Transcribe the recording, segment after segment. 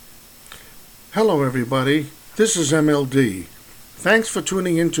Hello, everybody. This is MLD. Thanks for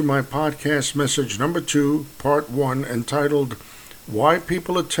tuning into my podcast message number 2, part 1, entitled Why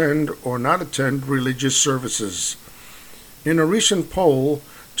People Attend or Not Attend Religious Services. In a recent poll,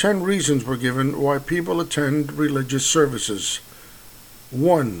 10 reasons were given why people attend religious services.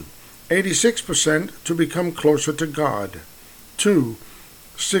 1. 86% to become closer to God. 2.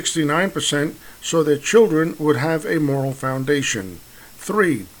 69% so their children would have a moral foundation.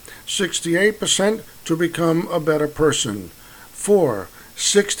 3. 68% to become a better person. 4.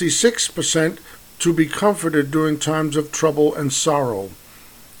 66% to be comforted during times of trouble and sorrow.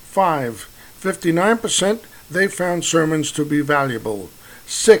 5. 59% they found sermons to be valuable.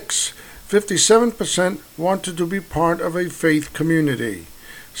 6. 57% wanted to be part of a faith community.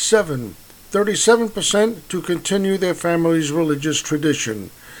 7. 37% to continue their family's religious tradition.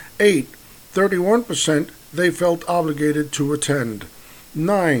 8. 31% they felt obligated to attend.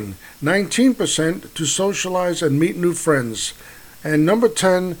 9. 19% to socialize and meet new friends. And number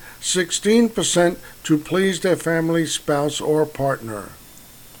 10, 16% to please their family, spouse, or partner.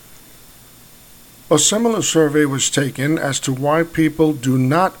 A similar survey was taken as to why people do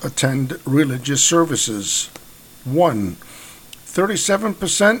not attend religious services. 1.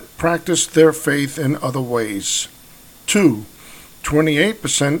 37% practiced their faith in other ways. 2.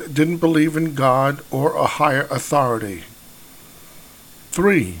 28% didn't believe in God or a higher authority.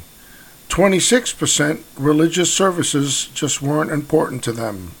 3. 26% religious services just weren't important to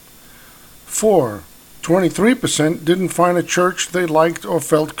them. 4. 23% didn't find a church they liked or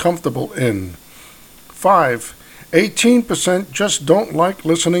felt comfortable in. 5. 18% just don't like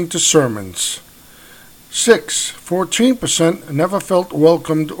listening to sermons. 6. 14% never felt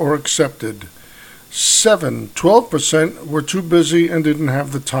welcomed or accepted. 7. 12% were too busy and didn't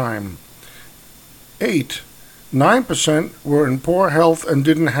have the time. 8. 9% were in poor health and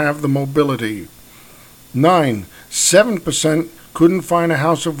didn't have the mobility. 9. 7% couldn't find a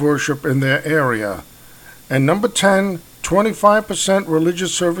house of worship in their area. And number 10, 25%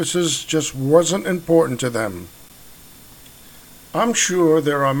 religious services just wasn't important to them. I'm sure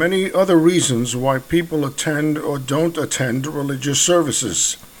there are many other reasons why people attend or don't attend religious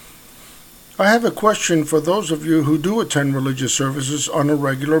services. I have a question for those of you who do attend religious services on a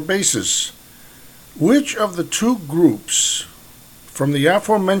regular basis. Which of the two groups from the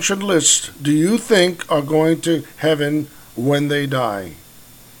aforementioned list do you think are going to heaven when they die?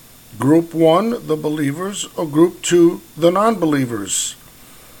 Group 1, the believers, or Group 2, the non-believers?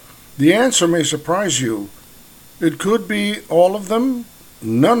 The answer may surprise you. It could be all of them,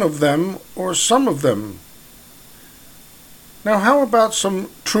 none of them, or some of them. Now, how about some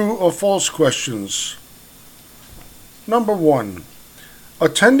true or false questions? Number 1.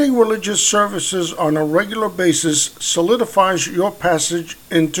 Attending religious services on a regular basis solidifies your passage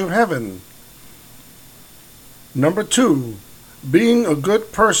into heaven. Number 2. Being a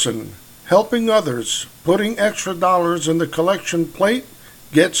good person, helping others, putting extra dollars in the collection plate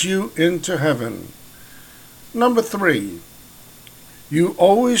gets you into heaven. Number 3. You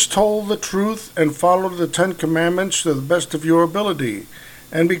always told the truth and followed the 10 Commandments to the best of your ability,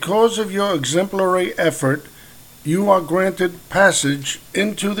 and because of your exemplary effort, you are granted passage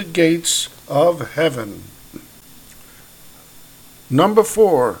into the gates of heaven. Number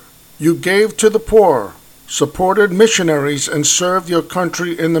 4. You gave to the poor, supported missionaries, and served your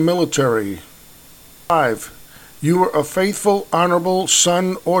country in the military. 5. You were a faithful, honorable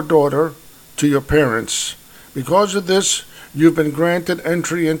son or daughter to your parents. Because of this, you've been granted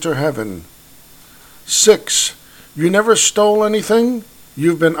entry into heaven. 6. You never stole anything.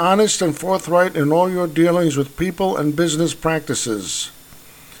 You've been honest and forthright in all your dealings with people and business practices.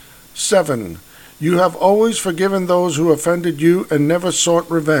 7. You have always forgiven those who offended you and never sought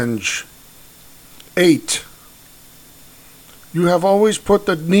revenge. 8. You have always put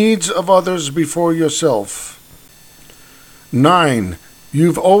the needs of others before yourself. 9.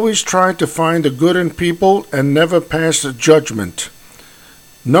 You've always tried to find the good in people and never passed judgment.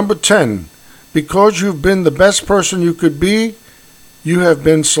 Number 10. Because you've been the best person you could be, you have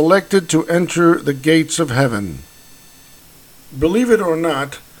been selected to enter the gates of heaven. Believe it or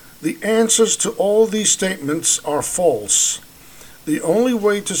not, the answers to all these statements are false. The only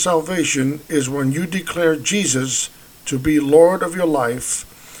way to salvation is when you declare Jesus to be Lord of your life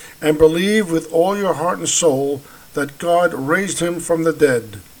and believe with all your heart and soul that God raised him from the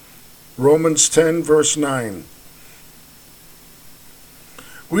dead. Romans 10, verse 9.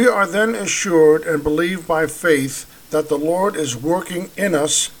 We are then assured and believe by faith that the Lord is working in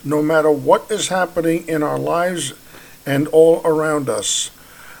us no matter what is happening in our lives and all around us.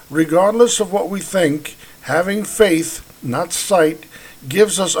 Regardless of what we think, having faith, not sight,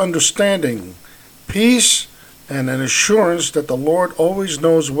 gives us understanding, peace, and an assurance that the Lord always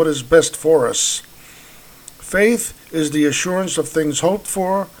knows what is best for us. Faith is the assurance of things hoped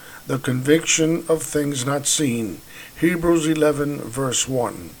for, the conviction of things not seen. Hebrews 11, verse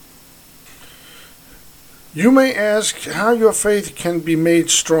 1. You may ask how your faith can be made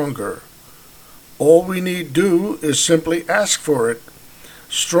stronger. All we need do is simply ask for it.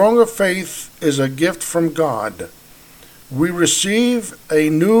 Stronger faith is a gift from God. We receive a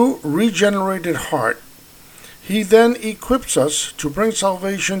new regenerated heart. He then equips us to bring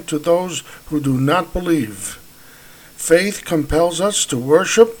salvation to those who do not believe. Faith compels us to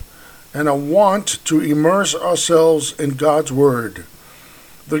worship and a want to immerse ourselves in God's Word.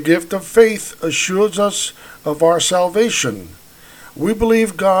 The gift of faith assures us of our salvation. We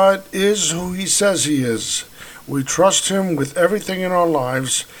believe God is who He says He is. We trust Him with everything in our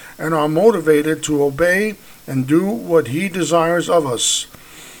lives and are motivated to obey and do what He desires of us.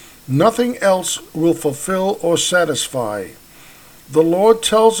 Nothing else will fulfill or satisfy. The Lord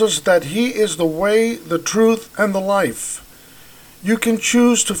tells us that He is the way, the truth, and the life. You can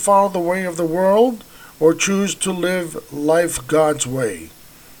choose to follow the way of the world or choose to live life God's way.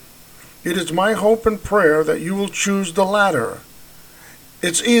 It is my hope and prayer that you will choose the latter.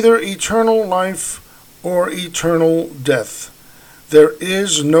 It's either eternal life or eternal death. There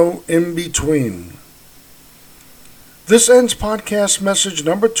is no in-between. This ends podcast message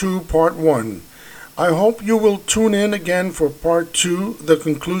number 2, part 1. I hope you will tune in again for part 2, the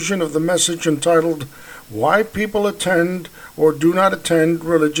conclusion of the message entitled, Why People Attend or Do Not Attend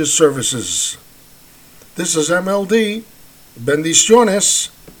Religious Services. This is MLD.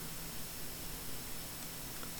 Bendiciones.